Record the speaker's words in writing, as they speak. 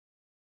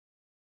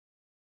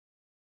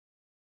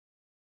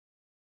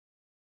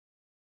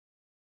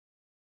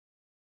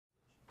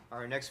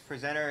Our next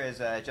presenter is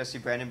Jesse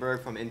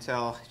Brandenburg from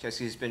Intel.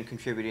 Jesse's been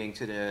contributing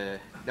to the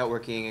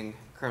networking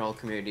kernel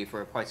community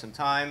for quite some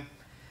time.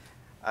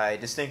 I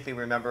distinctly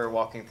remember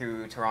walking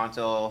through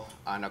Toronto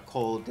on a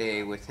cold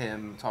day with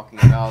him talking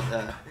about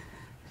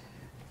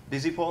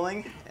busy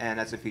polling, and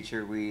that's a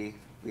feature we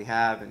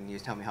have, and he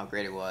was telling me how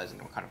great it was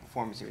and what kind of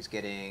performance he was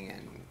getting.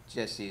 And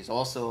Jesse is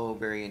also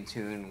very in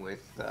tune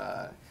with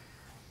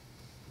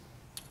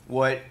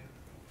what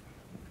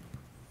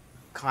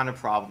kind of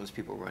problems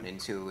people run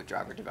into with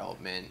driver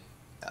development,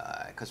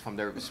 because from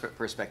their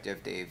perspective,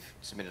 they've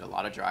submitted a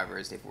lot of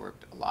drivers, they've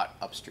worked a lot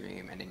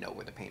upstream, and they know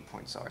where the pain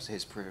points are. So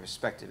his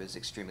perspective is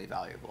extremely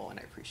valuable, and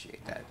I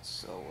appreciate that.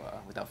 So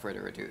without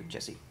further ado,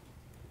 Jesse.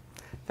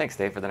 Thanks,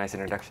 Dave, for the nice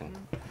introduction.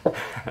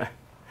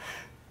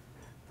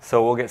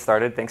 So we'll get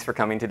started. Thanks for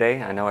coming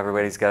today. I know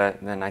everybody's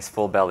got a nice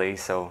full belly,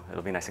 so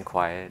it'll be nice and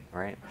quiet,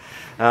 right?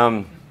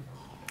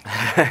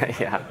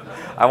 Yeah,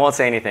 I won't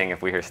say anything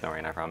if we hear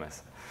snoring, I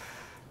promise.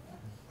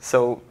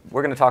 So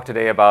we're going to talk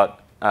today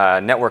about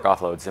network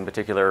offloads, in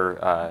particular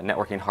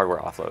networking hardware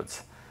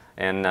offloads.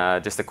 And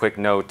just a quick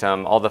note,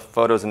 all the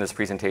photos in this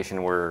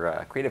presentation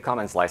were Creative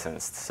Commons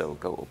licensed, so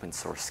go open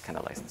source kind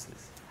of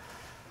licenses.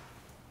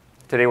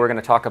 Today we're going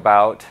to talk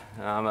about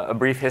a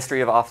brief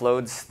history of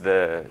offloads,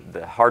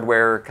 the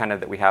hardware kind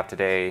of that we have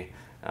today,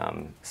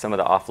 some of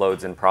the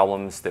offloads and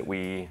problems that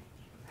we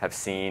have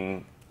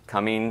seen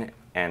coming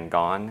and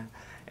gone,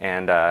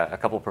 and a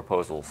couple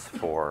proposals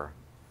for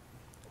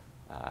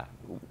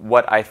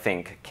what I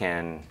think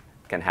can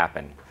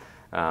happen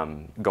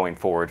going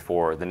forward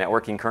for the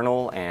networking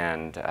kernel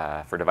and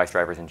for device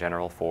drivers in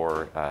general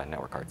for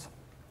network cards.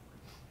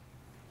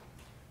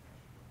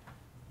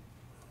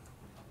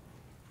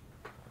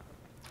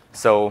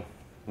 So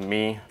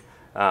me,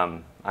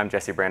 I'm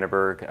Jesse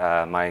Brandeburg.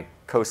 My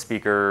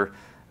co-speaker,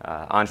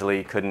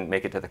 Anjali, couldn't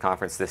make it to the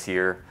conference this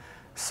year,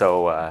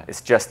 so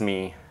it's just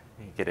me.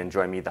 You get to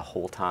enjoy me the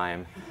whole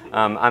time.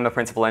 I'm a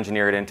principal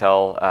engineer at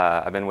Intel.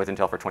 I've been with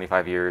Intel for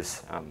 25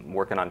 years,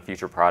 working on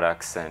future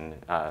products, and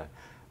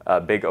a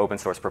big open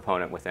source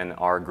proponent within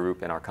our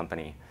group and our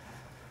company.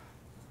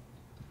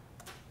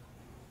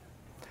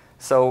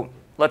 So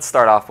let's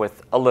start off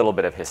with a little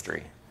bit of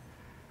history,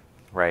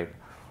 right?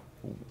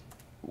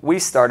 We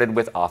started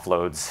with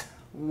offloads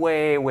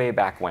way, way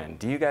back when.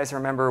 Do you guys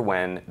remember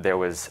when there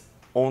was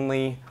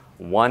only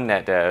one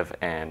netdev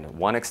and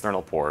one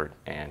external port,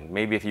 and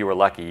maybe if you were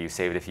lucky, you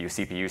saved a few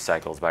CPU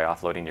cycles by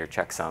offloading your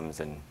checksums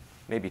and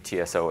maybe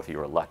TSO if you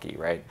were lucky,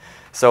 right?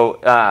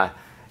 So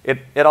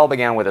it all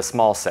began with a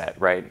small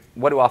set, right?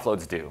 What do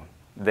offloads do?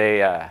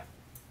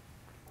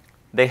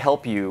 They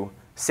help you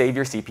save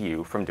your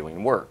CPU from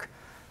doing work.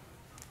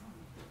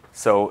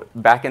 So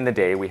back in the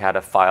day, we had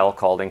a file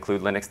called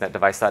include linux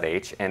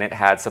netdevice.h, and it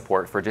had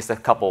support for just a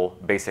couple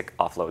basic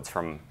offloads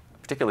from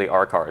particularly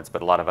our cards,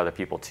 but a lot of other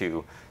people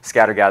too.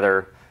 Scatter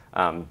gather,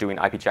 doing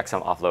IP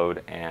checksum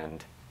offload,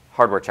 and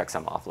hardware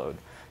checksum offload.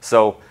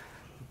 So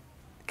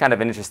kind of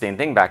an interesting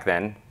thing back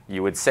then,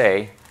 you would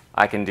say,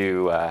 I can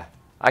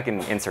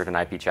insert an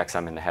IP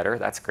checksum in the header.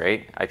 That's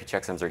great. IP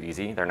checksums are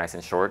easy. They're nice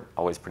and short,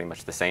 always pretty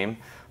much the same.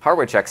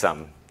 Hardware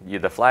checksum,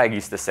 the flag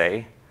used to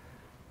say,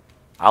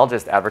 I'll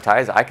just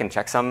advertise I can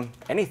checksum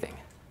anything.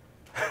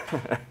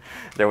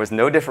 There was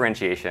no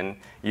differentiation.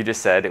 You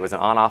just said it was an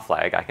on-off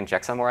flag. I can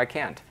checksum or I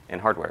can't in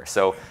hardware.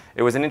 So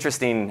it was an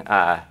interesting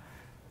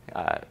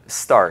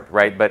start,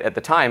 right? But at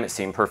the time, it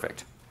seemed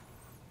perfect.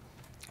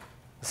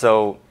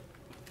 So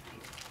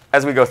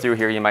as we go through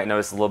here, you might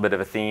notice a little bit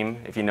of a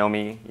theme. If you know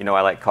me, you know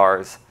I like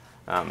cars.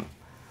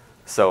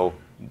 So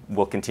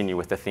we'll continue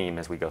with the theme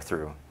as we go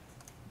through.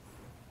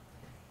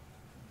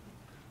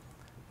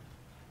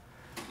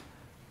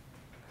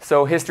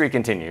 So history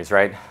continues,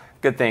 right?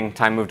 Good thing,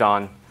 time moved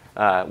on.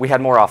 We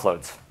had more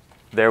offloads.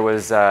 There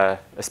was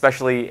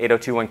especially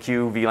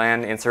 802.1q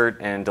VLAN insert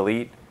and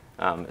delete.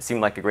 It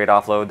seemed like a great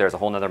offload. There's a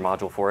whole other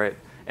module for it.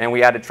 And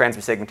we added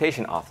transmit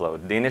segmentation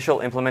offload. The initial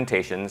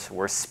implementations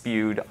were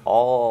spewed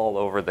all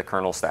over the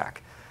kernel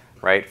stack,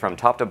 right? From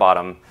top to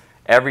bottom,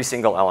 every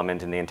single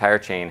element in the entire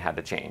chain had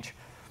to change.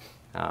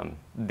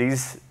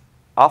 These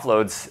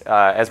offloads,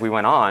 as we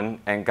went on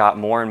and got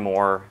more and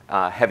more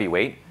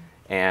heavyweight,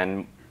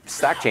 and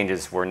stack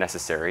changes were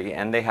necessary,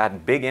 and they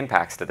had big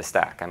impacts to the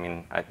stack. I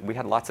mean, we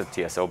had lots of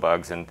TSO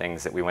bugs and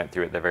things that we went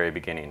through at the very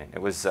beginning.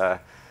 It was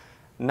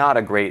not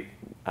a great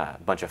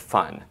bunch of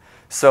fun.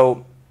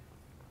 So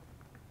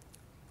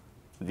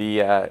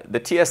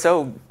the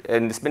TSO,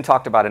 and it's been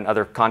talked about in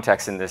other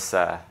contexts in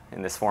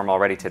this forum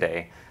already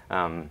today,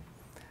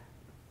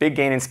 big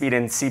gain in speed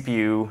in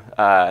CPU.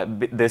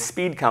 The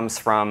speed comes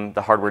from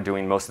the hardware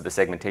doing most of the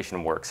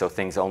segmentation work, so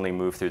things only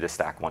move through the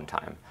stack one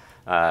time.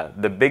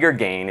 The bigger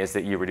gain is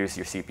that you reduce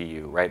your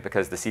CPU, right?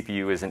 Because the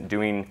CPU isn't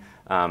doing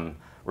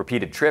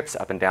repeated trips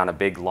up and down a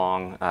big,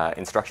 long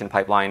instruction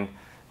pipeline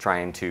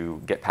trying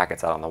to get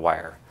packets out on the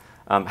wire.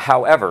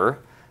 However,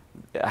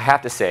 I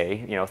have to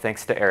say,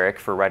 thanks to Eric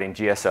for writing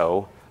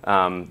GSO,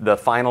 the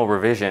final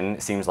revision,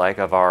 it seems like,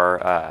 of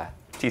our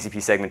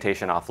TCP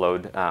segmentation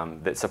offload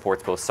that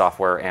supports both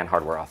software and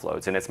hardware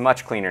offloads. And it's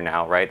much cleaner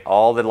now, right?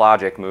 All the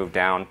logic moved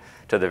down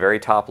to the very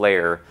top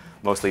layer,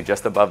 mostly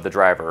just above the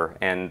driver,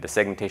 and the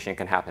segmentation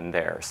can happen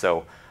there.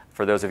 So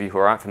for those of you who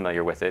aren't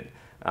familiar with it,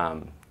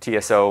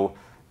 TSO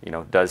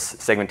does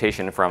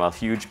segmentation from a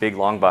huge, big,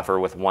 long buffer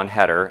with one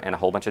header and a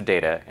whole bunch of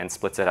data, and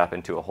splits it up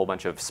into a whole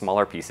bunch of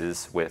smaller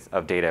pieces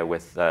of data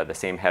with the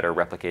same header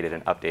replicated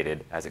and updated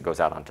as it goes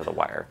out onto the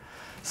wire.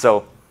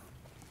 So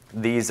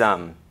these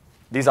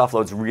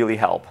offloads really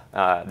help.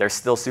 They're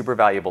still super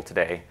valuable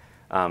today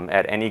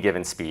at any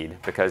given speed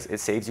because it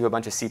saves you a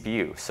bunch of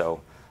CPU.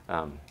 So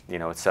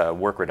it's a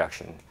work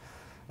reduction.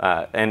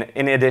 And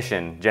in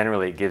addition,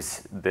 generally it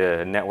gives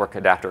the network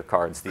adapter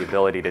cards the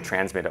ability to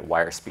transmit at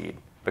wire speed,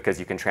 because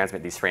you can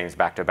transmit these frames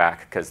back to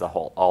back because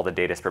all the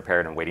data is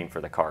prepared and waiting for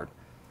the card.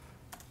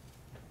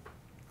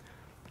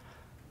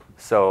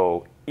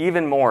 So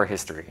even more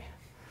history.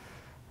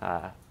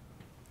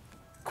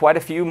 Quite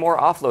a few more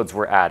offloads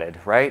were added,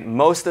 right?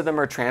 Most of them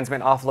are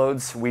transmit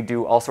offloads. We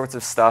do all sorts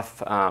of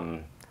stuff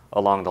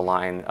along the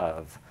line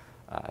of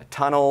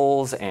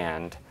tunnels,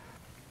 and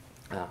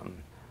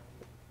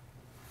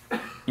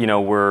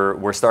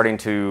we're starting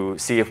to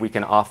see if we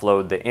can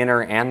offload the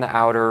inner and the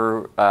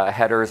outer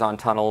headers on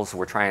tunnels.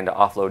 We're trying to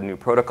offload new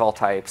protocol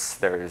types.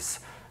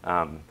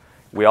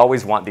 We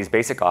always want these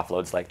basic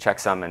offloads like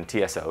checksum and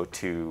TSO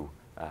to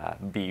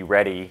be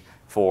ready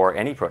for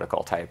any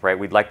protocol type, right?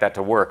 We'd like that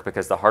to work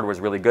because the hardware is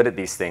really good at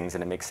these things,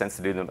 and it makes sense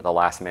to do them at the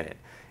last minute.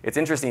 It's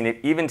interesting that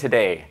even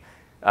today,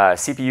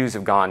 CPUs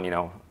have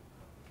gone,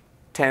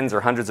 tens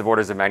or hundreds of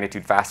orders of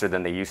magnitude faster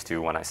than they used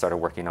to when I started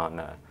working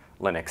on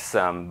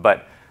Linux.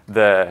 But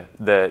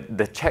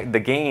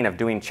the gain of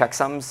doing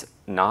checksums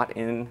not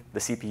in the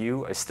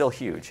CPU is still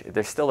huge.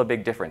 There's still a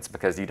big difference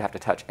because you'd have to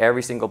touch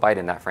every single byte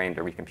in that frame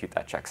to recompute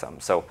that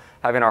checksum. So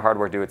having our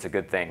hardware do it's a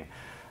good thing.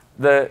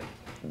 The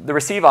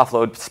receive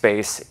offload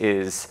space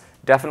is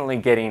definitely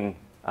getting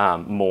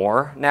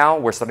more now.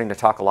 We're starting to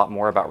talk a lot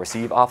more about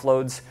receive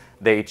offloads.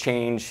 They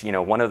change,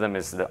 one of them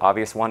is the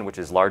obvious one, which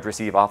is large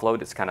receive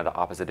offload. It's kind of the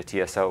opposite of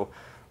TSO,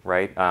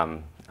 right?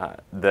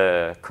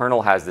 The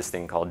kernel has this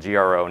thing called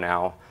GRO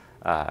now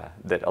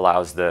that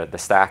allows the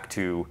stack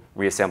to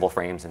reassemble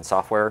frames in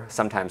software.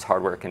 Sometimes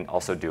hardware can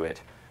also do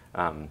it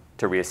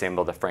to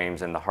reassemble the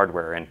frames in the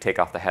hardware and take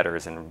off the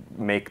headers and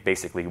make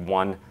basically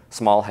one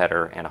small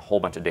header and a whole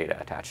bunch of data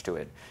attached to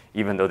it,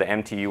 even though the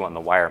MTU on the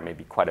wire may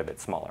be quite a bit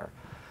smaller.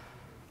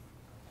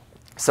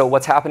 So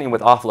what's happening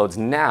with offloads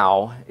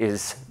now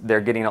is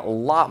they're getting a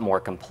lot more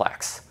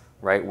complex,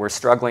 right? We're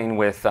struggling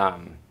with a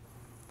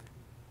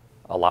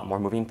lot more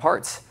moving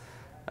parts.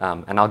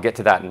 And I'll get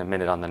to that in a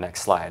minute on the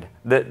next slide.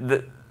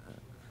 The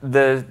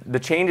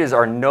changes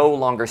are no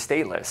longer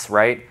stateless,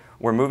 right?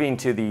 We're moving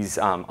to these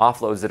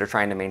offloads that are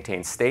trying to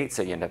maintain state,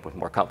 so you end up with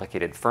more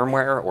complicated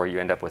firmware, or you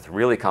end up with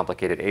really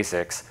complicated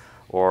ASICs,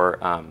 or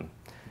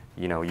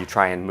you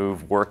try and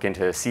move work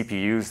into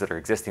CPUs that are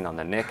existing on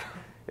the NIC.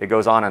 It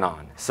goes on and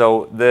on.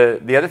 So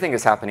the other thing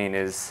that's happening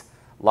is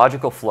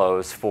logical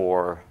flows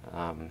are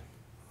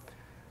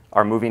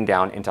moving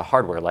down into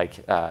hardware, like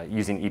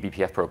using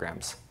eBPF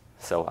programs.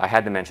 So I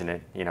had to mention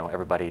it.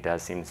 Everybody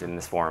does, seems, in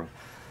this forum.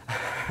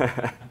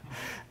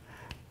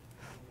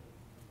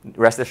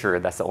 Rest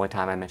assured, that's the only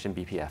time I mentioned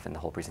BPF in the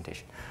whole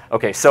presentation.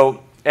 Okay,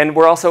 so, and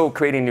we're also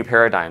creating new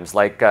paradigms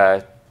like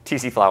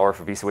TC Flower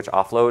for vSwitch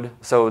offload.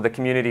 So the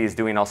community is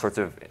doing all sorts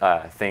of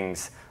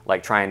things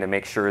like trying to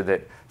make sure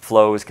that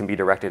flows can be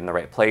directed in the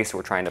right place.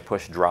 We're trying to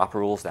push drop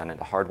rules down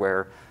into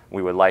hardware.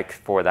 We would like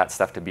for that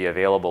stuff to be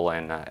available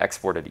and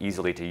exported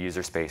easily to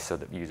user space so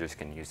that users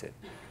can use it.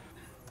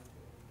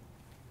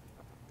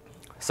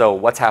 So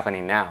what's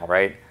happening now,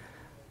 right?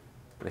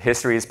 The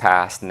history is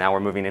past, and now we're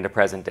moving into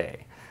present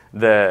day.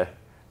 The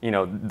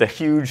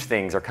huge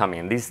things are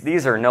coming.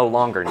 These are no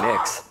longer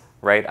NICs,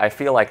 right? I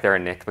feel like they're a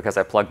NIC because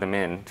I plug them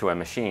in to a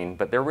machine,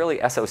 but they're really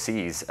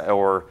SoCs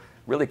or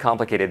really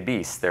complicated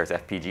beasts. There's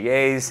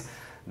FPGAs,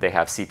 they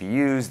have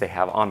CPUs, they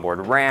have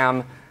onboard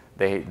RAM,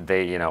 they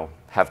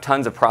have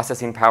tons of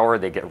processing power.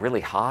 They get really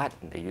hot.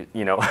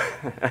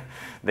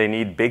 They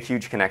need big,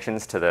 huge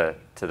connections to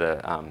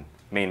the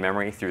main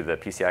memory through the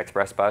PCI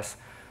Express bus.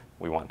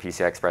 We want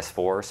PCI Express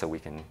 4 so we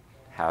can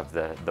have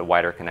the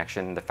wider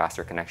connection, the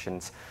faster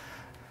connections.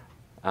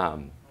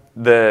 The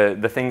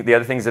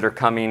other things that are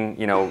coming,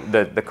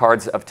 the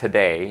cards of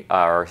today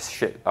are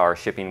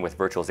shipping with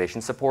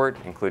virtualization support,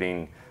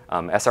 including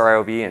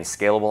SRIOV and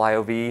scalable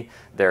IOV.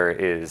 There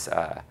is,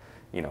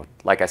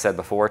 like I said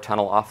before,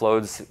 tunnel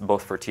offloads,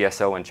 both for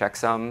TSO and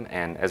checksum,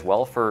 and as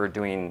well for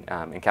doing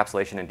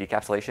encapsulation and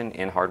decapsulation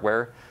in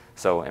hardware.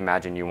 So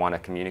imagine you want to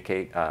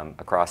communicate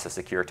across a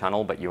secure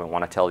tunnel, but you don't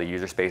want to tell the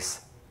user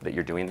space that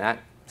you're doing that.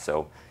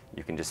 So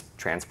you can just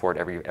transport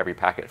every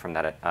packet from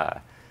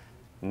that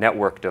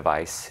network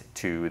device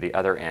to the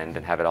other end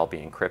and have it all be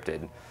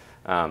encrypted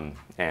and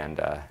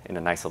in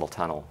a nice little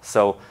tunnel.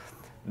 So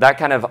that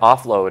kind of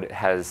offload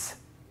has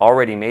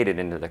already made it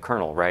into the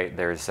kernel, right?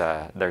 There's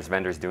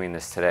vendors doing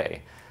this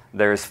today.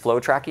 There's flow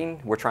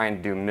tracking. We're trying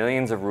to do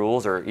millions of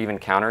rules or even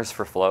counters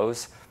for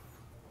flows.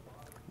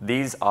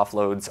 these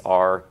offloads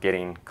are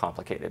getting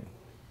complicated.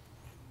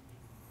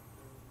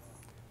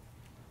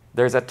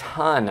 There's a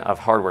ton of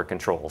hardware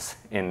controls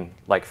in,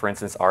 like, for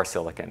instance, our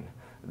silicon.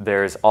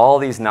 There's all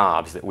these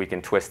knobs that we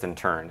can twist and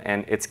turn,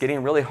 and it's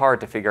getting really hard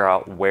to figure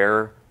out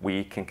where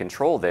we can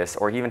control this,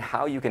 or even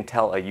how you can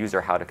tell a user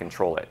how to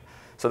control it.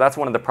 So that's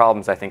one of the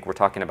problems I think we're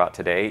talking about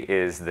today,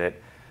 is that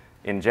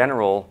in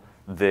general,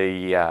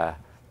 the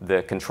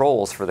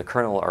controls for the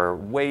kernel are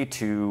way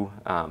too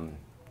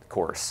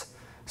coarse.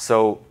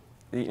 So,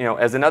 you know,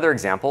 as another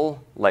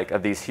example, like,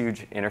 of these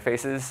huge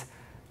interfaces,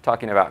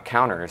 talking about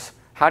counters,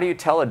 how do you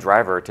tell a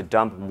driver to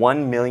dump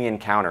 1 million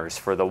counters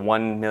for the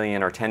 1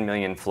 million or 10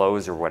 million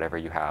flows or whatever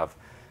you have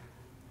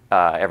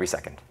every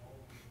second?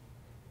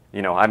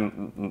 You know,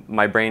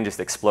 my brain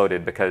just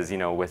exploded because, you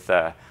know, with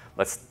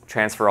let's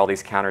transfer all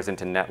these counters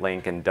into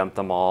Netlink and dump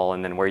them all,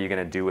 and then what are you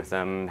going to do with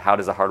them? How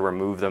does the hardware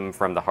move them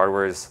from the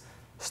hardware's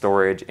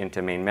storage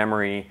into main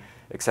memory,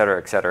 et cetera,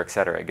 et cetera, et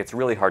cetera? It gets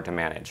really hard to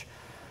manage.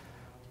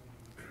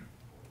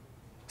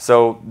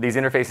 So these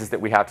interfaces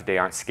that we have today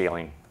aren't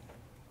scaling.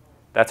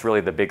 That's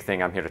really the big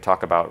thing I'm here to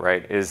talk about,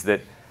 right? Is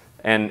that,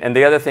 and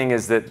the other thing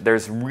is that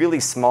there's really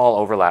small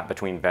overlap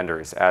between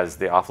vendors as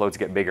the offloads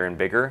get bigger and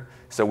bigger.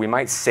 So we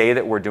might say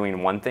that we're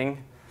doing one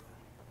thing,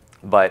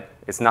 but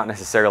it's not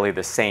necessarily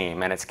the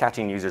same, and it's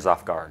catching users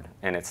off guard,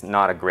 and it's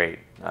not a great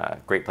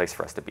place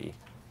for us to be.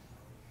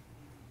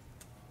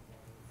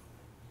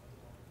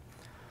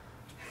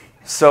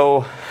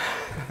 So,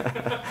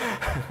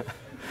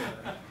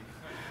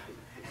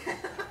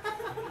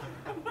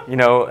 you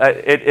know,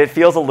 it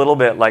feels a little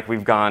bit like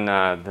we've gone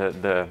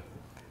the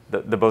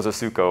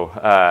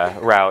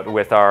Bozosuko route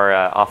with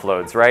our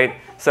offloads, right?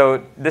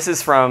 So this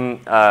is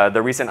from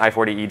the recent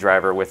i40E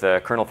driver with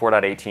a kernel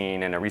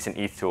 4.18 and a recent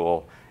ETH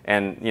tool.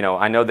 And, you know,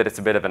 I know that it's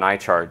a bit of an eye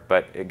chart,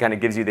 but it kind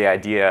of gives you the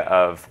idea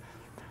of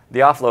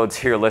the offloads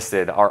here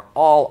listed are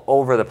all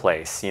over the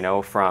place, you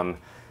know, from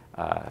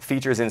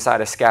features inside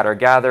a scatter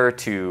gather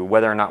to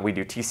whether or not we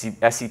do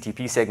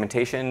SCTP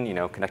segmentation, you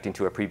know, connecting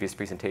to a previous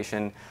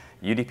presentation,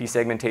 UDP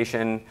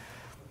segmentation,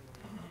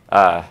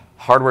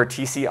 hardware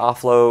TC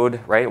offload,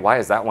 right? Why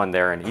is that one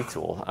there in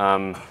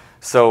eTool?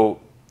 So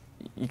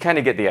you kind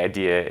of get the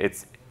idea.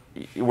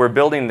 We're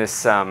building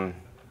this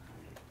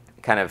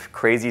kind of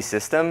crazy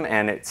system,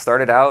 and it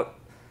started out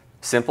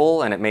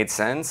simple and it made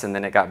sense, and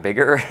then it got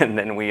bigger, and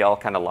then we all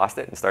kind of lost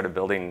it and started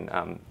building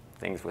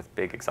things with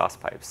big exhaust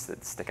pipes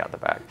that stick out the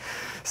back.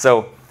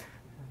 So,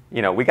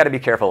 you know, we got to be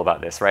careful about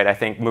this, right? I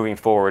think moving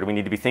forward, we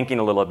need to be thinking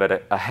a little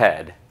bit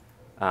ahead,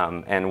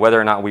 and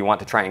whether or not we want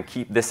to try and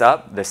keep this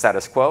up, the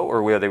status quo,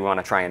 or whether we want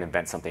to try and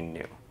invent something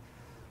new.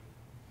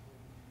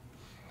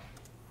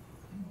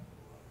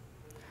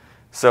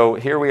 So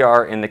here we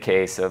are in the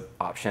case of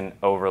option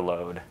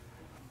overload,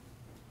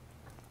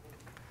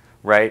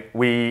 right?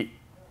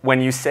 When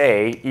you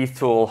say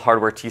eTool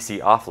hardware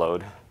TC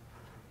offload,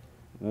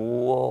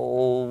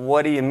 well,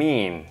 what do you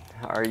mean?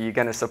 Are you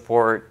going to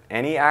support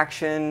any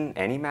action,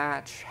 any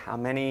match? How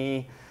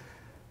many?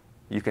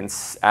 You can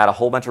add a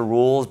whole bunch of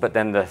rules, but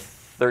then the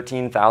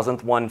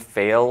 13,000th one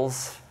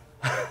fails.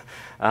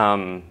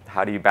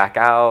 How do you back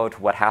out?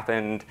 What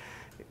happened?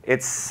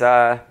 It's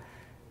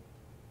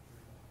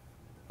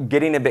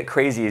getting a bit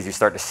crazy as you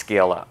start to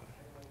scale up,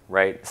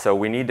 right? So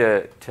we need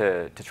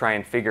to try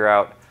and figure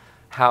out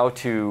how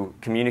to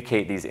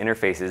communicate these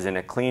interfaces in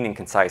a clean and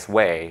concise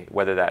way,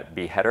 whether that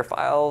be header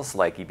files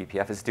like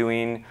eBPF is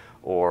doing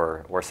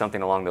or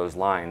something along those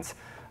lines.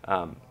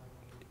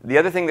 The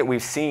other thing that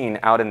we've seen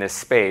out in this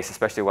space,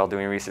 especially while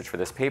doing research for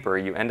this paper,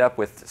 you end up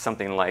with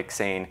something like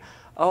saying,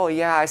 oh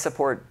yeah, I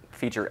support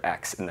feature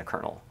X in the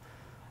kernel.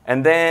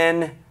 And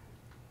then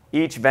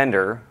each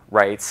vendor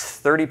writes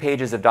 30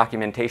 pages of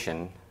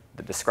documentation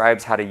that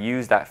describes how to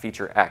use that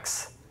feature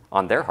X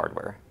on their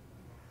hardware.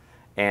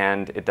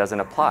 And it doesn't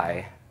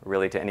apply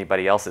really to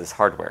anybody else's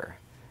hardware.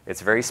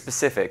 It's very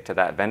specific to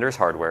that vendor's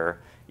hardware,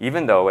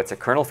 even though it's a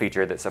kernel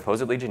feature that's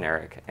supposedly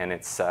generic, and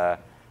it's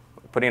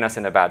putting us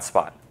in a bad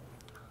spot,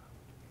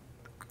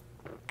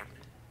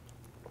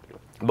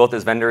 both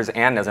as vendors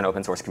and as an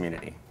open source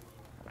community.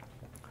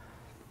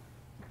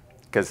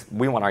 Because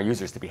we want our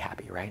users to be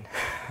happy, right?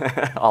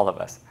 All of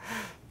us.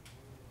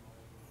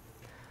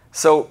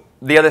 So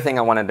the other thing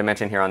I wanted to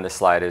mention here on this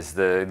slide is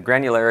the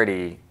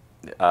granularity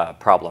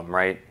problem,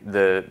 right?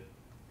 The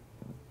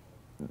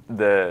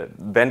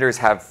vendors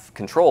have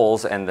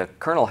controls and the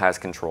kernel has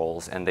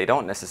controls, and they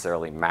don't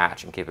necessarily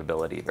match in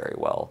capability very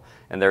well.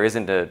 And there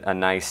isn't a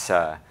nice,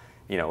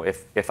 you know,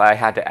 if I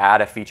had to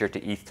add a feature to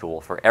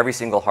eTool for every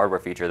single hardware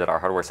feature that our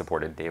hardware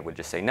supported, Dave would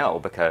just say no,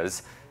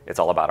 because it's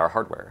all about our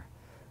hardware,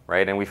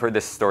 right? And we've heard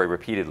this story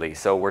repeatedly.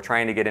 So we're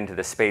trying to get into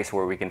the space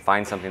where we can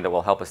find something that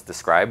will help us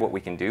describe what we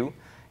can do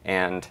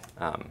and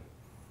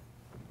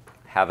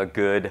have a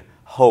good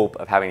hope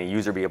of having a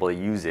user be able to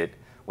use it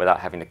without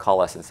having to call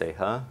us and say,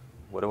 huh,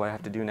 what do I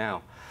have to do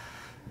now?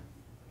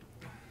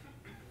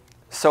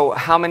 So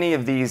how many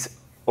of these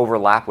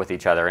overlap with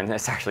each other? And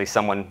that's actually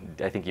someone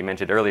I think you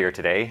mentioned earlier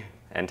today,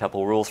 and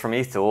tuple rules from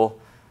eTool.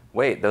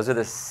 wait, those are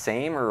the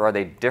same or are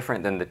they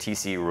different than the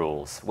TC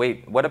rules?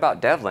 Wait, what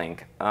about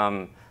devlink?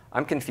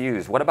 I'm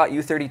confused. What about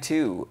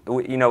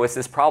U32? You know, it's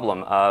this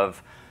problem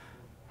of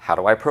how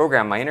do I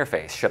program my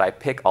interface? Should I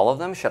pick all of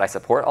them? Should I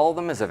support all of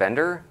them as a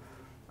vendor?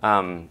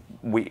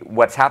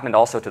 What's happened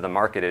also to the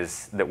market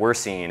is that we're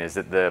seeing is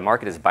that the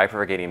market is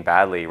bifurcating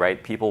badly,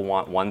 right? People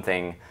want one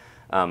thing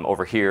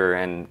over here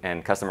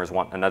and customers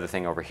want another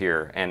thing over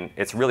here. And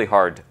it's really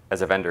hard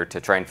as a vendor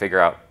to try and figure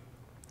out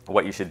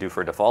what you should do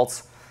for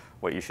defaults,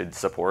 what you should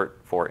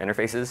support for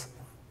interfaces,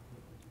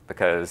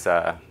 because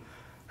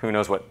who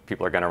knows what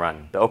people are going to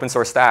run. The open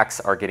source stacks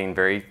are getting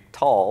very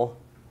tall,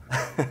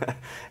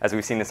 as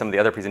we've seen in some of the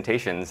other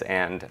presentations.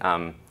 And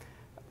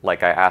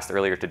like I asked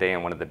earlier today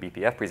in one of the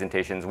BPF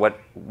presentations,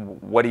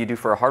 what do you do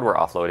for a hardware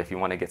offload if you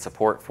want to get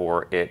support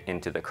for it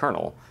into the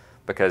kernel?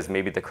 Because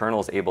maybe the kernel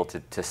is able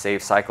to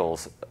save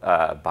cycles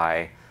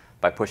by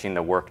pushing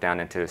the work down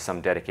into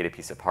some dedicated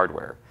piece of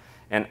hardware.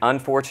 And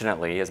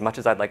unfortunately, as much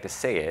as I'd like to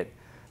say it,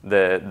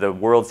 the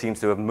world seems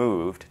to have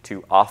moved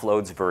to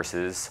offloads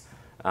versus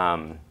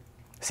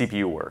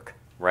CPU work,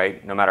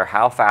 right? No matter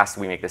how fast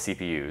we make the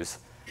CPUs,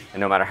 and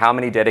no matter how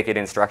many dedicated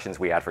instructions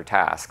we add for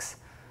tasks,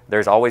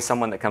 there's always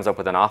someone that comes up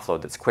with an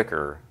offload that's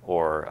quicker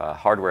or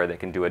hardware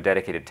that can do a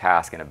dedicated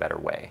task in a better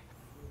way.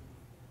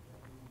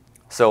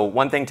 So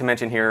one thing to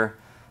mention here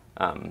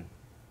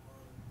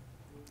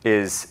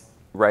is,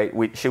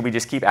 right, should we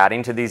just keep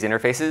adding to these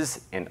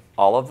interfaces in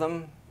all of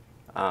them?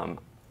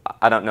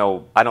 I don't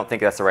know. I don't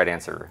think that's the right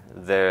answer.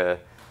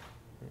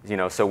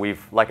 So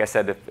we've, like I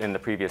said in the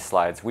previous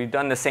slides, we've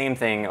done the same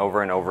thing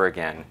over and over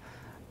again.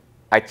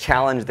 I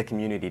challenge the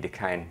community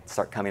to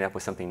start coming up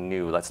with something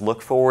new. Let's look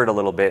forward a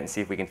little bit and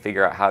see if we can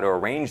figure out how to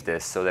arrange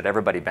this so that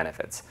everybody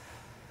benefits.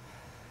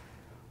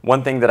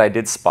 One thing that I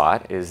did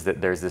spot is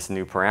that there's this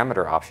new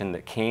parameter option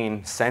that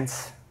came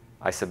since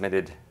I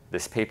submitted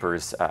this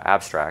paper's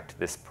abstract.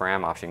 This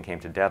param option came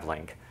to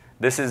devlink.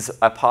 This is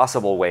a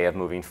possible way of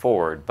moving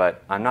forward,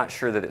 but I'm not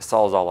sure that it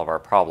solves all of our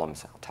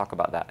problems. I'll talk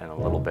about that in a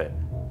little bit.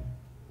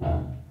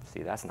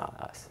 See, that's not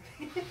us.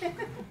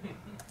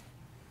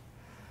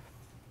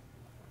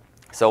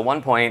 So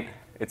one point,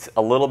 it's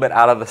a little bit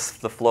out of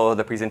the flow of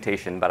the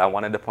presentation, but I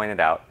wanted to point it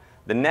out.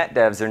 The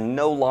netdevs are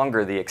no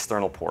longer the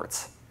external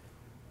ports,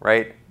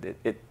 right?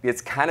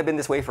 It's kind of been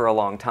this way for a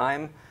long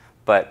time,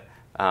 but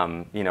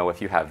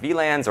if you have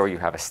VLANs or you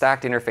have a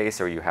stacked interface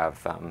or you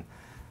have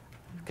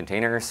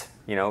containers,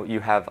 you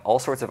have all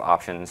sorts of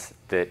options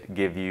that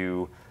give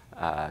you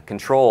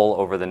control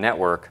over the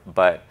network,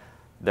 but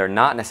they're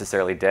not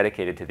necessarily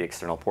dedicated to the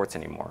external ports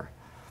anymore.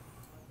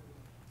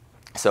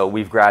 So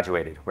we've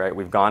graduated, right?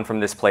 We've gone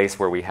from this place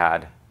where we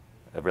had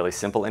a really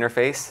simple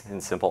interface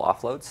and simple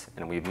offloads,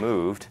 and we've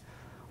moved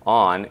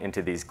on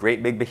into these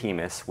great big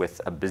behemoths with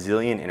a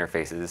bazillion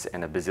interfaces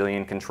and a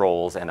bazillion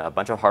controls and a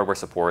bunch of hardware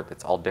support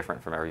that's all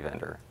different from every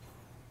vendor.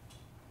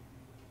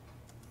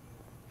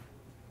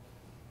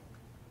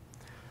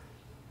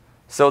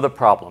 So the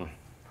problem,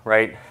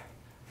 right?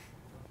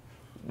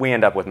 We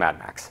end up with Mad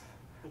Max.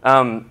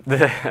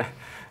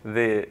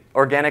 The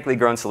organically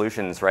grown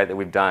solutions, right, that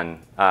we've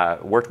done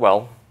worked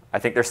well. I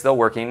think they're still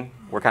working.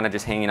 We're kind of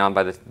just hanging on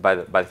by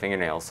the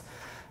fingernails.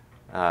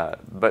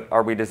 But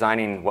are we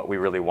designing what we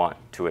really want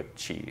to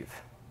achieve?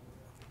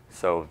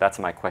 So that's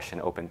my question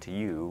open to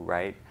you,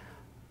 right?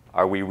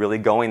 Are we really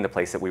going the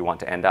place that we want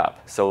to end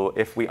up? So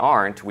if we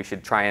aren't, we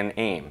should try and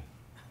aim,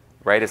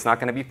 right? It's not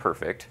going to be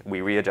perfect.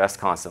 We readjust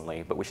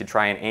constantly, but we should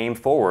try and aim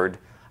forward,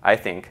 I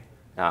think,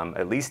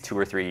 at least 2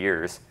 or 3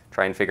 years,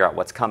 try and figure out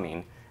what's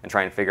coming, and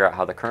try and figure out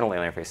how the kernel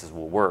interfaces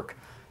will work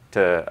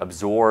to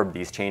absorb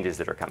these changes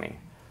that are coming.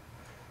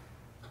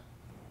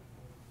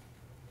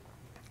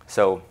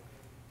 So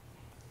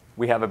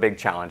we have a big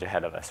challenge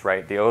ahead of us,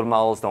 right? The ODE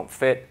models don't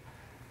fit.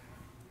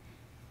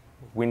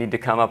 We need to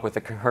come up with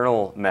a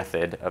kernel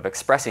method of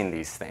expressing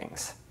these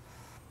things.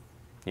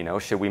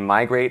 Should we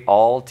migrate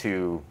all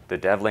to the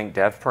devlink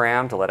dev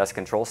param to let us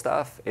control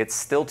stuff? It's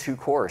still too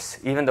coarse,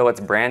 even though it's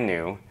brand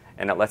new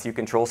and it lets you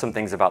control some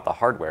things about the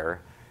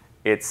hardware.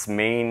 Its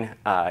main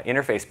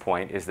interface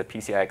point is the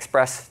PCI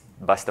Express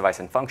bus device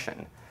and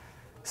function.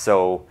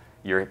 So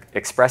you're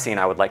expressing,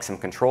 I would like some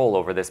control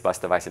over this bus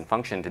device and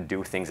function to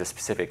do things a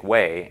specific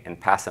way and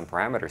pass some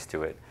parameters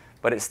to it,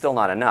 but it's still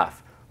not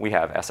enough. We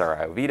have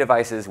SRIOV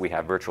devices, we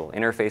have virtual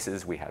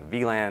interfaces, we have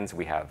VLANs,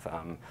 we have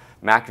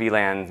Mac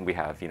VLANs, we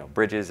have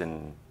bridges,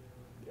 and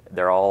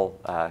they're all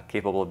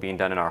capable of being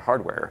done in our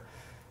hardware.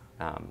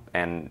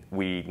 And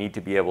we need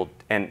to be able,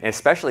 and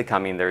especially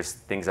coming, there's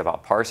things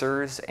about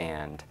parsers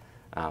and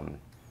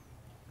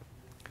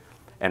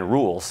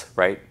rules,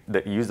 right,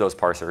 that use those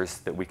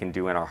parsers that we can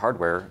do in our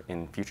hardware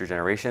in future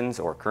generations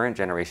or current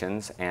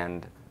generations,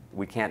 and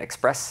we can't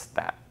express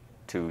that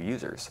to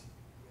users.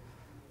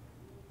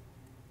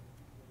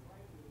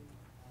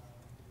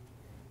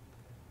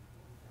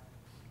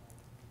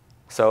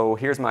 So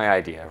here's my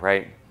idea,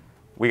 right?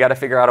 We got to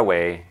figure out a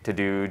way to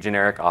do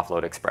generic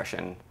offload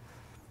expression.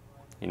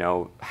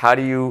 How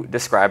do you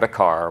describe a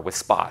car with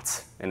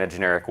spots in a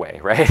generic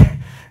way, right?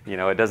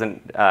 It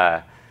doesn't,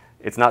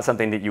 it's not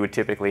something that you would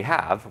typically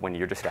have when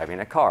you're describing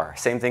a car.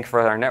 Same thing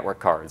for our network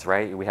cards,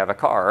 right? We have a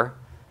car.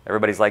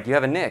 Everybody's like, you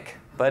have a NIC,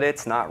 but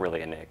it's not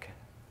really a NIC.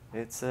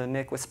 It's a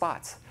NIC with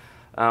spots.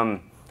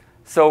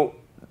 So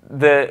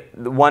the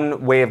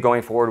one way of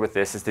going forward with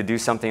this is to do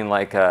something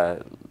like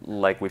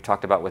we've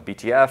talked about with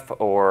BTF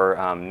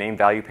or name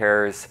value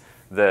pairs,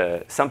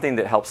 something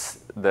that helps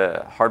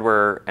the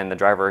hardware and the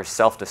driver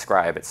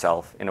self-describe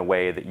itself in a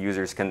way that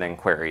users can then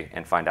query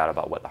and find out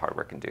about what the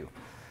hardware can do.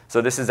 So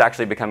this is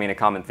actually becoming a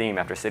common theme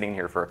after sitting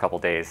here for a couple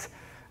days.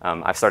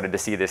 I've started to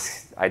see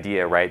this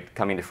idea, right,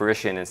 coming to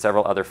fruition in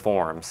several other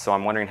forms. So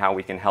I'm wondering how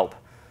we can help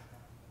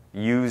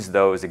use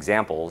those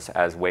examples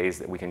as ways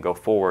that we can go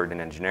forward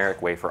in a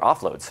generic way for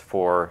offloads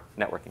for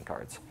networking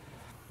cards.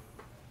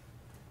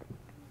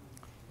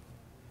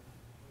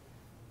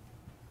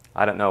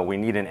 I don't know, we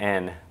need an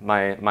N.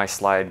 My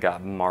slide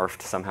got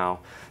morphed somehow.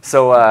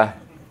 So,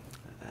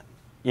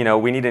 you know,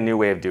 we need a new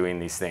way of doing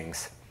these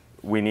things.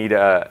 We need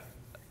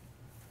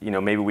you know,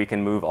 maybe we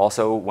can move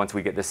also, once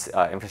we get this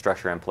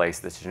infrastructure in place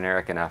that's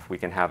generic enough, we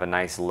can have a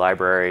nice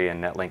library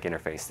and netlink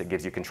interface that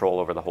gives you control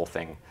over the whole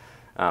thing.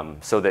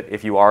 So that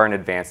if you are an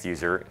advanced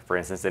user, for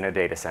instance, in a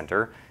data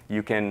center,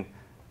 you can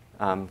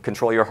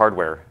control your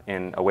hardware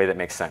in a way that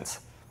makes sense.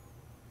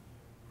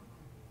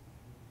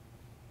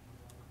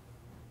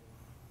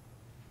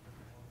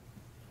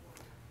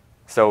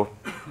 So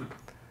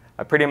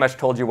I pretty much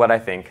told you what I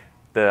think.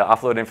 The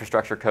offload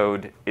infrastructure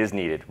code is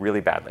needed really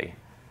badly.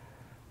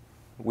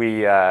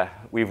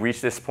 We've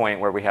reached this point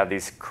where we have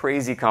these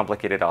crazy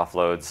complicated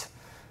offloads,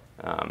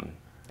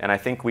 and I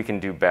think we can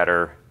do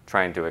better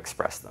trying to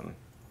express them.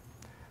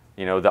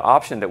 You know, the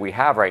option that we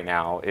have right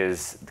now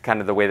is kind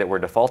of the way that we're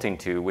defaulting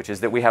to, which is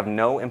that we have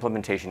no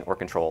implementation or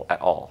control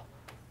at all,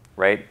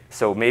 right?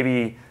 So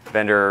maybe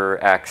vendor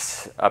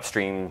X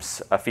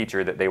upstreams a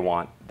feature that they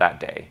want that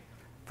day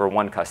for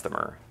one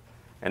customer,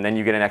 and then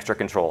you get an extra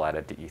control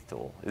added to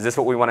ethtool. Is this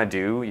what we want to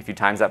do? If you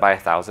times that by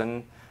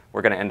 1,000,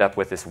 we're going to end up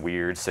with this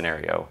weird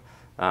scenario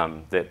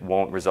that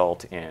won't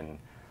result in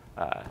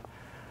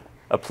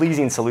a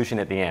pleasing solution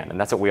at the end, and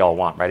that's what we all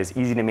want, right? Is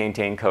easy to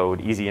maintain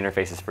code, easy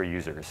interfaces for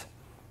users.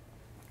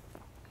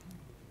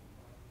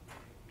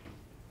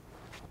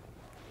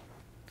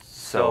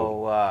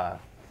 So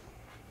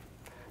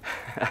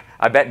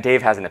I bet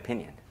Dave has an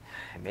opinion.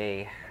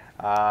 Me.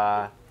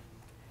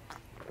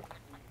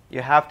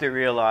 You have to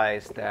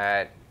realize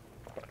that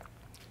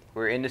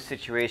we're in the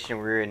situation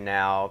we're in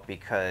now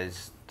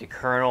because the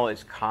kernel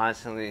is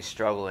constantly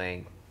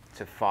struggling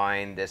to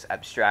find this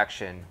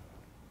abstraction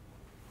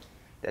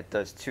that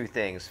does two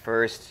things.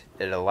 First,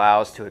 it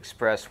allows to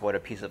express what a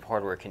piece of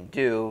hardware can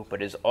do,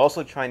 but is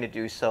also trying to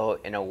do so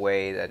in a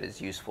way that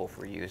is useful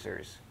for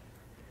users.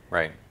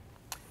 Right.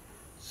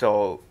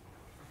 So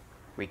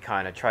we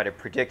kind of try to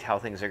predict how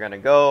things are going to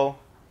go.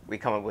 We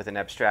come up with an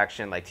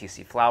abstraction like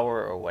TC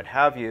Flower or what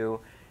have you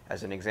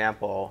as an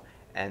example,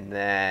 and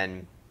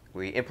then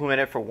we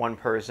implement it for one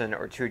person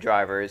or two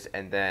drivers,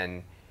 and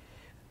then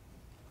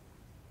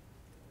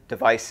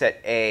device set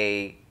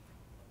A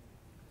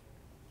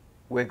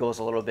wiggles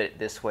a little bit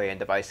this way and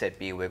device set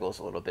B wiggles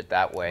a little bit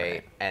that way,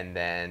 right. And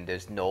then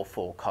there's no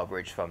full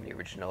coverage from the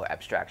original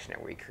abstraction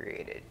that we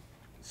created.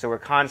 So we're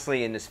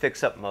constantly in this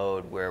fix-up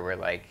mode where we're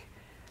like,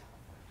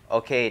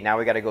 okay, now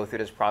we got to go through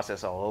this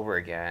process all over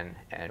again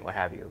and what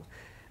have you.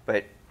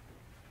 But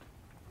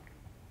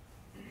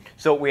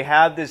so we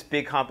have this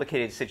big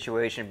complicated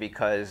situation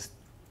because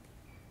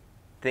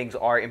things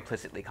are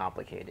implicitly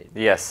complicated.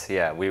 Yes,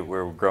 yeah,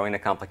 we're growing a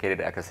complicated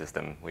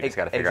ecosystem. We just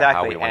got to figure out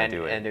how we want to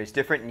do it. And there's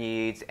different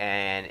needs,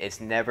 and it's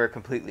never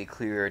completely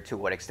clear to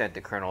what extent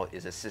the kernel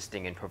is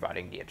assisting in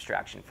providing the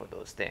abstraction for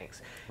those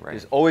things. Right.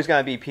 There's always going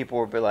to be people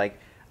who will be like,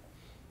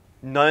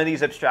 none of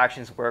these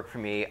abstractions work for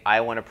me.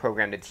 I want to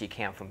program the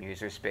TCAM from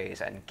user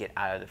space and get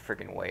out of the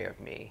friggin' way of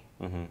me,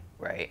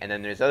 right? And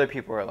then there's other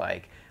people who are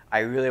like, I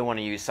really want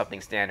to use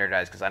something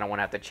standardized because I don't want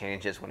to have to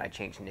change this when I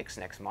change NICs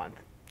next month.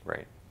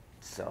 Right.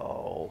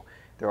 So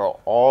there are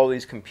all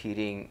these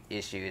competing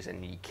issues,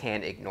 and you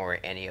can't ignore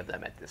any of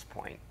them at this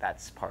point.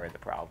 That's part of the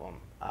problem.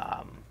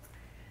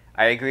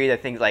 I agree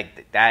that things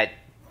like that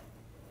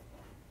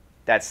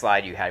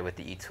slide you had with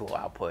the ethtool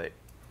output,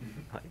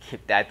 like,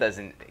 if that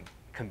doesn't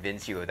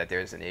convince you that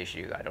there's an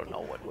issue, I don't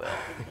know what will.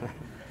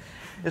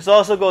 This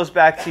also goes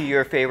back to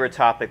your favorite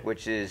topic,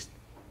 which is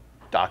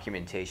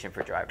documentation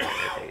for driver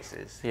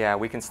interfaces. Yeah,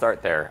 we can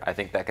start there. I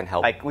think that can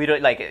help. Like, we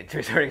don't, like, to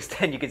a certain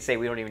extent, you could say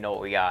we don't even know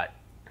what we got.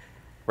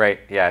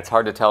 Right. Yeah, it's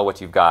hard to tell what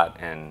you've got,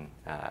 and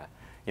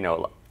you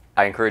know,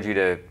 I encourage you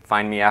to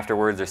find me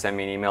afterwards or send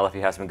me an email if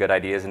you have some good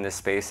ideas in this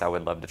space. I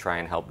would love to try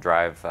and help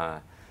drive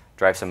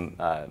some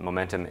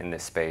momentum in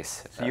this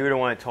space. So you were the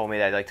one who told me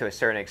that, like, to a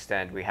certain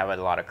extent, we have a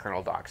lot of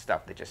kernel doc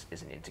stuff that just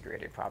isn't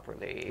integrated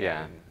properly.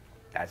 Yeah. And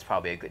that's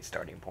probably a good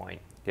starting point.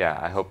 Yeah,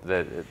 I hope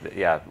that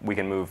we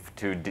can move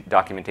to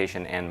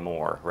documentation and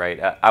more. Right.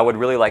 I would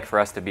really like for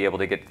us to be able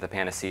to get to the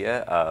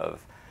panacea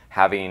of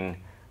having.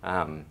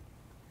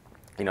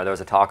 You know, there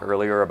was a talk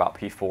earlier about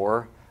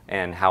P4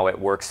 and how it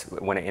works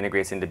when it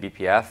integrates into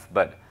BPF,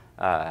 but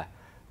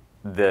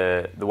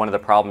one of the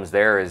problems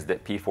there is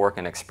that P4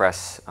 can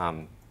express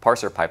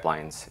parser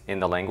pipelines in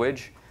the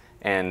language,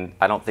 and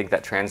I don't think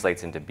that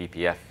translates into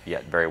BPF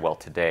yet very well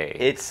today.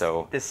 It's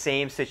the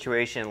same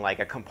situation like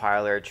a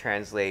compiler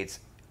translates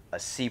a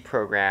C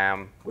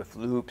program with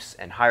loops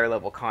and higher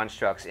level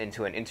constructs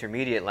into an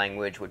intermediate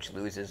language, which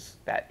loses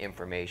that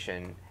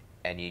information,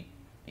 and you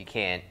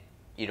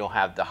don't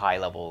have the high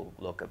level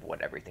look of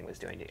what everything was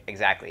doing.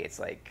 Exactly, it's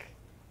like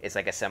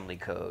assembly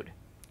code.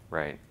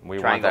 Right. We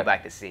try and go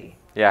back to C.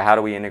 Yeah. How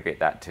do we integrate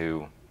that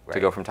to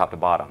go from top to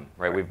bottom?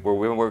 Right.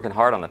 We're working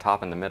hard on the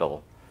top and the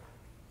middle,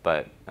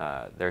 but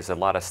there's a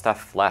lot of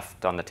stuff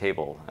left on the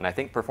table, and I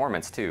think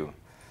performance too,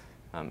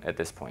 at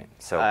this point.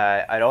 So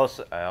I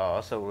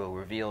also will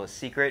reveal a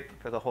secret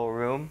for the whole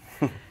room.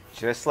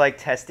 Just like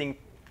testing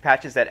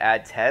patches that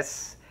add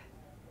tests,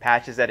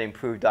 patches that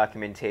improve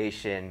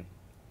documentation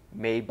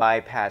may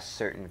bypass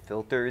certain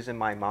filters in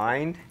my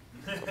mind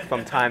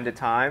from time to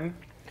time.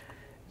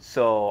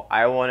 So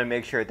I want to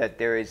make sure that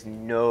there is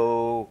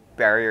no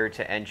barrier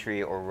to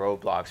entry or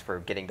roadblocks for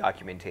getting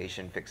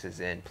documentation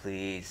fixes in.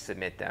 Please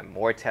submit them.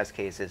 More test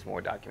cases,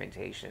 more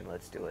documentation.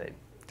 Let's do it.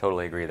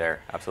 Totally agree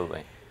there.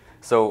 Absolutely.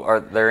 So are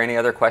there any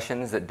other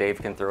questions that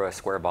Dave can throw a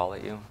square ball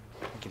at you?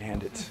 You can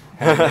hand it.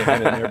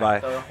 Hand it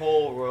nearby. The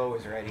whole row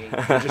is ready.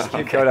 Just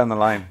keep going down the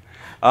line.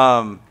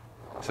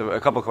 So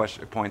a couple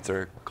points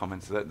or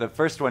comments. The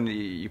first one,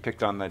 you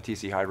picked on the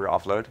TC hardware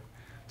offload.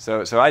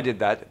 So I did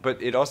that,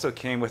 but it also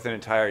came with an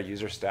entire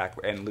user stack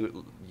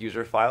and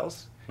user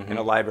files and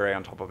a library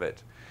on top of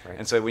it. Right.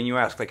 And so when you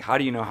ask, like, how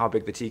do you know how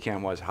big the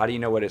TCAM was? How do you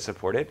know what it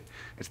supported?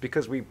 It's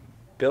because we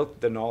built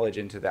the knowledge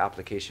into the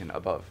application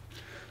above.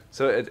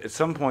 So at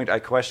some point, I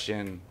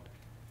question,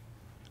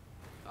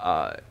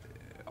 are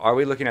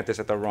we looking at this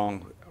at the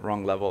wrong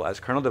level?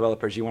 As kernel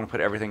developers, you want to put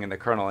everything in the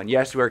kernel. And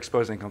yes, we're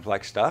exposing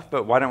complex stuff,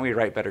 but why don't we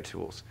write better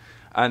tools?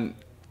 And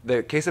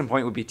the case in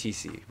point would be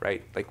TC,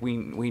 right? Like we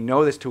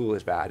know this tool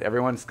is bad.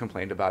 Everyone's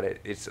complained about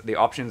it. The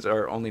options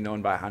are only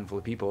known by a handful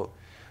of people.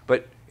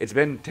 But it's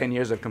been 10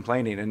 years of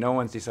complaining, and no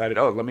one's decided,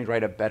 oh, let me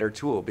write a better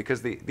tool.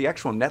 Because the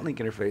actual netlink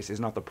interface is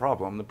not the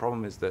problem. The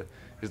problem is the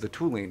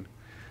tooling.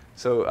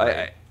 So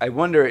right. I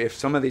wonder if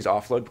some of these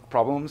offload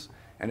problems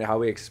and how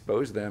we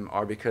expose them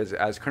are because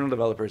as kernel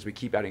developers, we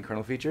keep adding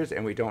kernel features,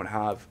 and we don't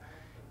have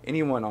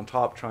anyone on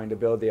top trying to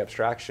build the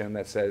abstraction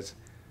that says,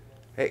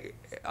 hey,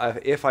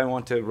 if I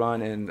want to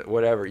run in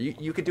whatever,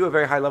 you could do a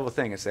very high-level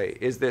thing and say,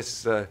 is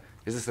this a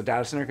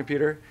data center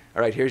computer?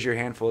 All right, here's your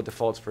handful of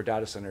defaults for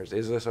data centers.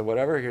 Is this a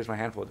whatever? Here's my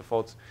handful of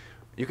defaults.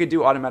 You could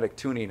do automatic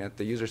tuning at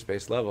the user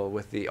space level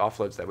with the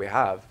offloads that we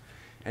have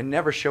and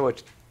never show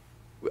it.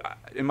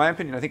 In my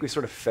opinion, I think we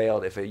sort of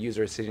failed if a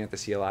user is sitting at the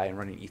CLI and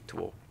running ETH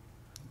tool.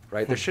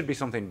 Right? There should be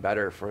something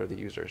better for the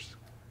users.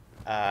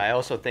 I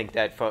also think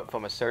that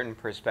from a certain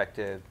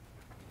perspective,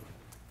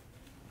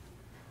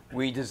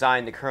 we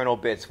designed the kernel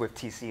bits with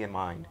TC in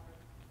mind.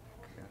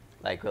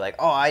 Like we're like,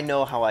 oh, I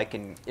know how I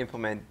can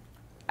implement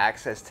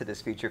access to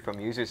this feature from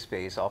user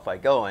space. Off I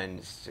go, and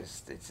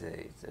it's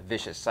a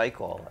vicious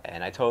cycle.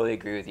 And I totally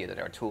agree with you that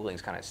our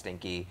tooling's kind of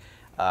stinky.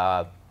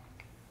 We're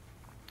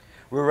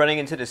running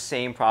into the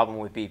same problem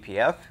with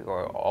BPF.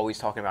 We're always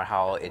talking about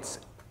how it's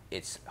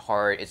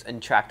hard, it's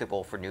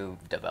intractable for new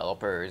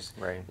developers.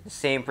 Right. The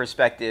same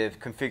perspective,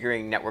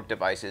 configuring network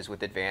devices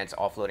with advanced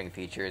offloading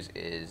features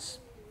is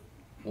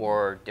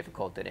more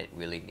difficult than it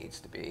really needs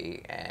to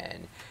be.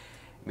 And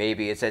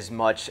maybe it's as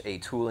much a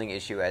tooling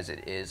issue as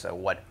it is a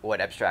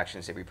what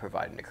abstractions did we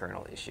provide in the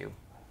kernel issue.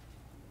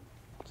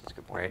 That's a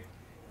good point. Right.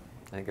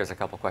 I think there's a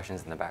couple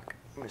questions in the back.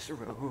 Mr.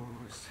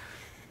 Rose.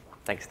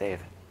 Thanks, Dave.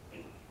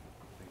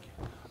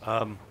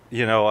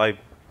 You know, I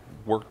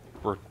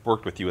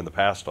worked with you in the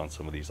past on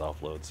some of these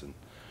offloads, and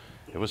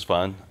it was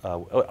fun.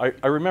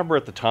 I remember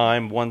at the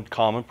time one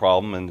common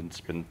problem, and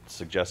it's been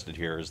suggested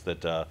here, is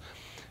that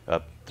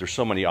there's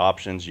so many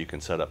options, you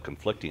can set up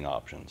conflicting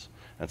options.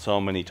 And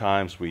so many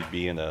times we'd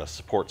be in a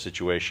support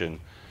situation,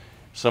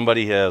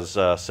 somebody has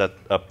set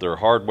up their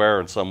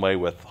hardware in some way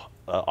with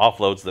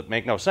offloads that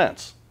make no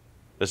sense.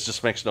 This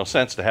just makes no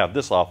sense to have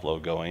this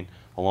offload going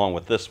along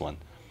with this one.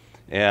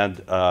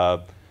 And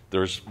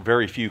there's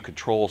very few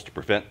controls to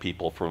prevent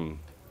people from,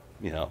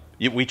 you know,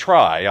 we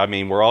try. I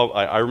mean,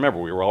 I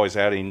remember we were always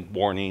adding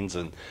warnings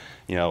and,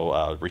 you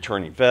know,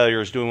 returning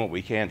failures, doing what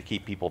we can to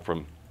keep people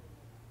from,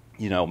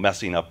 you know,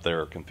 messing up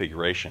their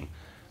configuration.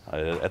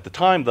 At the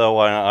time, though,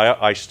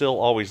 I still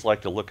always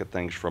like to look at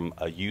things from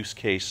a use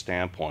case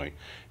standpoint.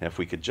 And if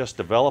we could just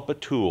develop a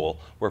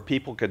tool where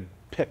people could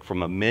pick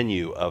from a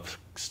menu of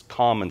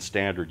common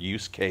standard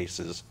use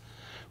cases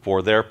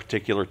for their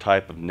particular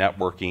type of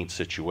networking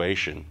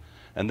situation,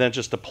 and then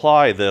just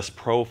apply this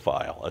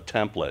profile, a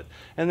template,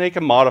 and they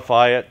can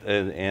modify it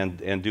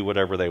and do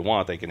whatever they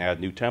want. They can add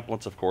new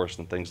templates, of course,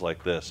 and things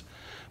like this.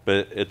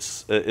 But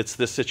it's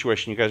this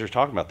situation you guys are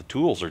talking about. The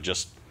tools are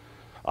just,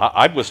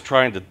 I was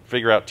trying to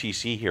figure out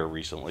TC here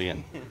recently,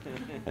 and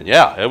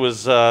yeah, it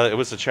was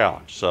a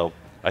challenge. So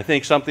I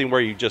think something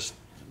where you just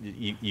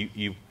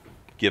you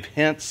give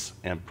hints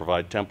and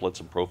provide templates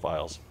and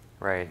profiles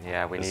Right,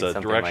 yeah, we need It's a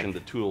something direction like,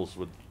 the tools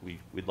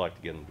we'd like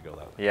to get them to go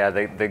that way. yeah,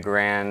 the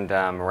grand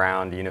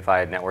round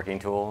unified networking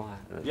tool,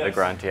 the Yes.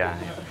 grunt, yeah.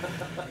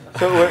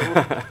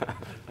 So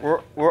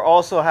we're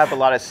also have a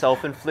lot of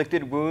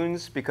self-inflicted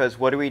wounds, because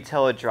what do we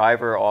tell a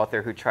driver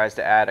author who tries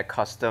to add a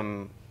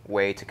custom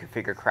way to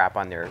configure crap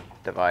on their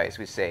device?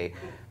 We say,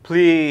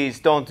 please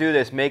don't do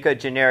this, make a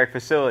generic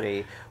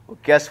facility. Well,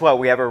 guess what?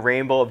 We have a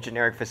rainbow of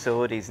generic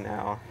facilities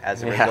now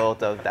as a Yeah.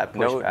 result of that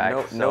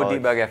pushback. No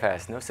debug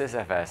FS, no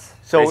sysfs.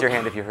 So- Raise your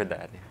hand if you heard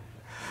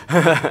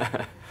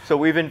that. So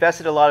we've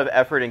invested a lot of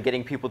effort in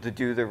getting people to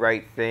do the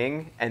right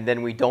thing, and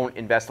then we don't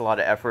invest a lot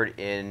of effort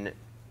in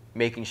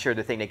making sure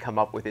the thing they come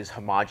up with is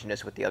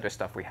homogeneous with the other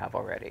stuff we have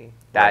already.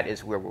 That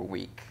is where we're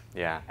weak.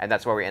 Yeah. And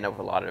that's where we end up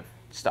with a lot of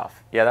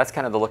stuff. Yeah, that's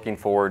kind of the looking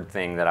forward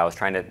thing that I was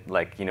trying to,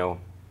 like, you know,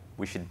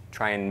 we should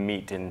try and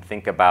meet and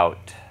think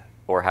about,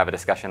 or have a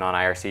discussion on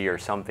IRC or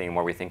something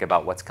where we think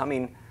about what's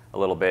coming a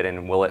little bit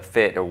and will it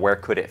fit, or where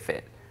could it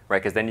fit, right?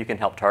 Because then you can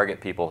help target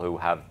people who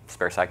have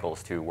spare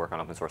cycles to work on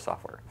open source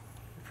software.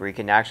 If we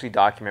can actually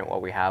document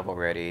what we have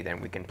already,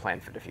 then we can plan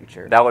for the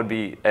future. That would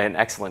be an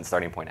excellent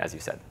starting point, as you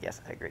said.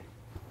 Yes, I agree.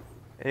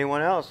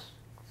 Anyone else?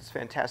 This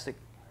fantastic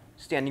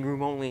standing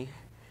room only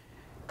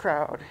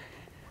crowd.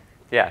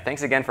 Yeah,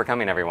 thanks again for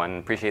coming, everyone.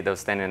 Appreciate those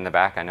standing in the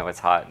back. I know it's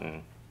hot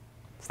and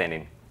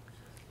standing.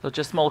 So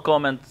just small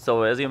comment.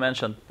 So as you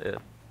mentioned,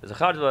 as a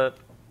hardware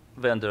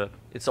vendor,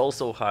 it's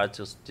also hard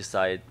to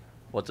decide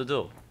what to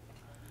do.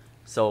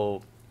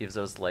 So if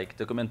there's like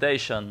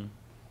documentation,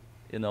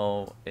 you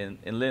know, in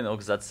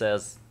Linux that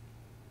says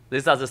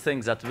these are the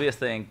things that we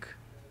think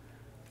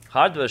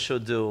hardware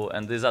should do,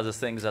 and these are the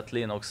things that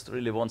Linux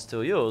really wants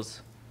to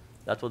use,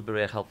 that would be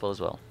very helpful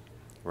as well.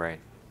 Right.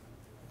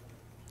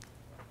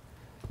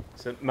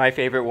 So my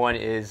favorite one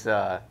is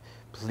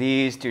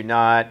please do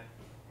not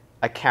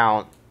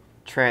account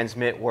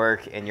transmit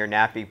work in your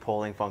NAPI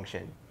polling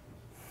function.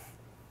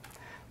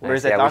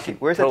 Where's that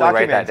document? Where's totally that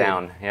write that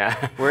documented? down.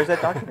 Yeah. Where's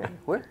that document?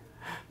 Where?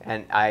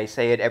 And I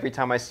say it every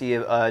time I see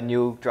a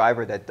new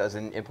driver that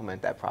doesn't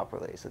implement that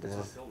properly. So this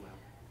is film now.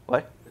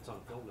 what? It's on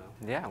film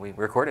now. Yeah, we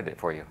recorded it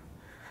for you.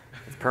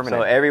 It's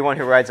permanent. So everyone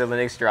who rides a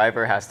Linux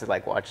driver has to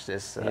like watch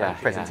this Yeah,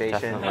 presentation.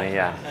 Yeah, definitely,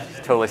 yeah.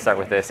 Totally start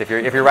with this. If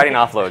you're writing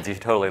offloads, you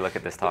should totally look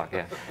at this talk.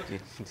 Yeah.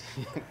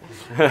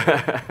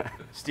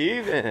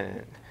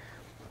 Steven.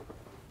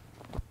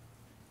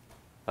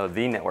 Oh,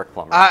 the network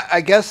plumber.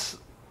 I guess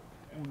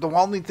the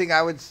only thing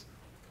I would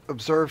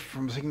observe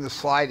from seeing the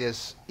slide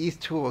is ETH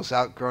tool has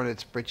outgrown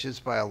its britches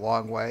by a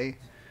long way.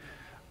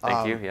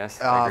 Thank you.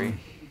 Yes, I agree.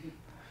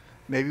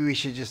 Maybe we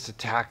should just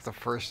attack the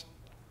first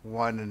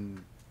one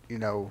and, you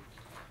know,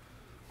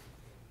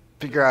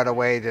 figure out a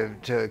way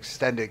to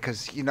extend it,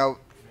 because you know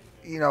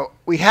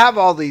we have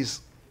all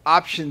these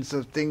options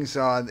of things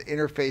on the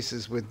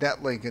interfaces with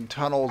Netlink and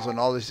tunnels and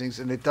all these things,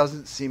 and it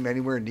doesn't seem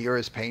anywhere near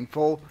as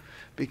painful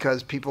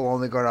because people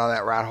only go down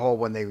that rat hole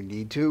when they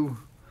need to,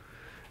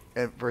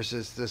 and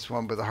versus this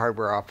one with the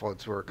hardware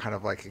offloads, we're kind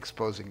of like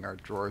exposing our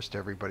drawers to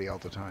everybody all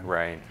the time.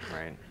 Right,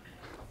 right.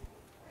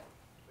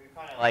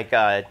 Like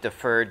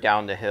deferred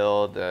down the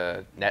hill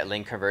the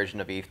Netlink conversion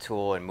of ETH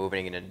tool and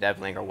moving into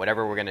DevLink or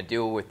whatever we're going to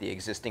do with the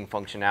existing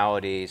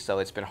functionality. So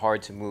it's been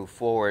hard to move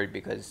forward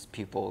because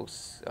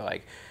people's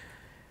like,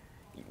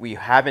 we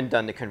haven't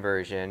done the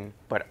conversion,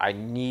 but I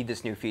need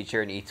this new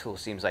feature, and ETH tool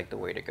seems like the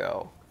way to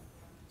go.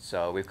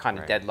 So we've kind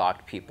of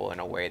deadlocked people in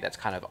a way that's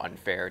kind of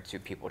unfair to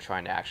people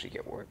trying to actually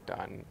get work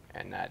done,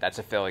 and that's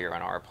a failure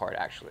on our part,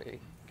 actually.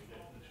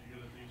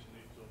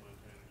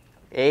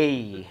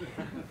 Hey.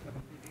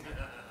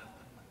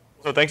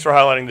 So thanks for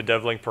highlighting the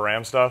DevLink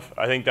param stuff.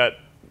 I think that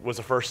was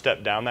the first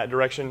step down that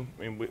direction.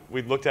 I mean,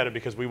 we looked at it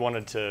because we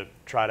wanted to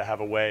try to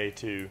have a way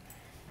to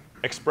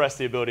express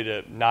the ability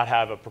to not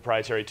have a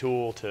proprietary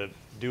tool to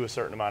do a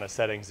certain amount of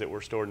settings that were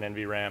stored in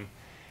NVRAM.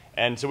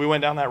 And so we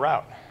went down that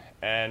route.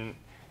 And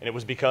it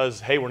was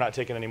because, hey, we're not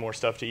taking any more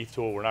stuff to ETH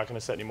tool. We're not going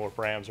to set any more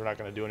params. We're not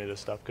going to do any of this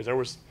stuff, because there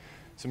was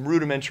some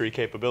rudimentary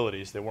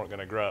capabilities that weren't going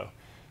to grow.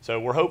 So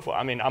we're hopeful.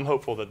 I mean, I'm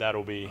hopeful that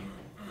that'll be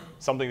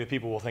something that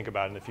people will think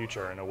about in the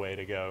future and a way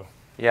to go.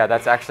 Yeah,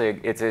 that's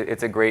actually, it's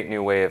a great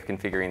new way of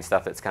configuring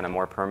stuff that's kind of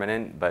more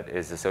permanent, but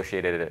is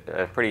associated at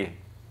a pretty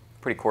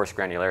coarse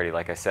granularity.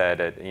 Like I said,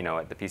 at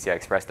the PCI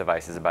Express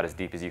device is about as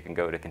deep as you can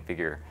go to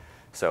configure.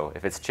 So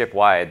if it's chip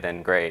wide,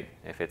 then great.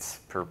 If it's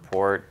per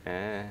port,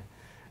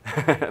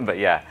 but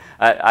yeah,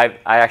 I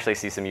actually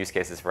see some use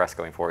cases for us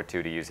going forward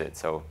too to use it.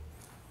 So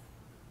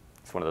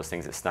it's one of those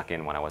things that snuck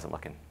in when I wasn't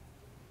looking.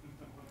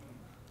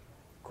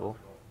 Cool.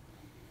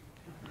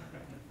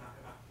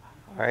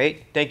 All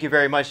right. Thank you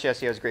very much,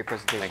 Jesse. That was a great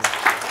presentation.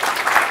 Thanks.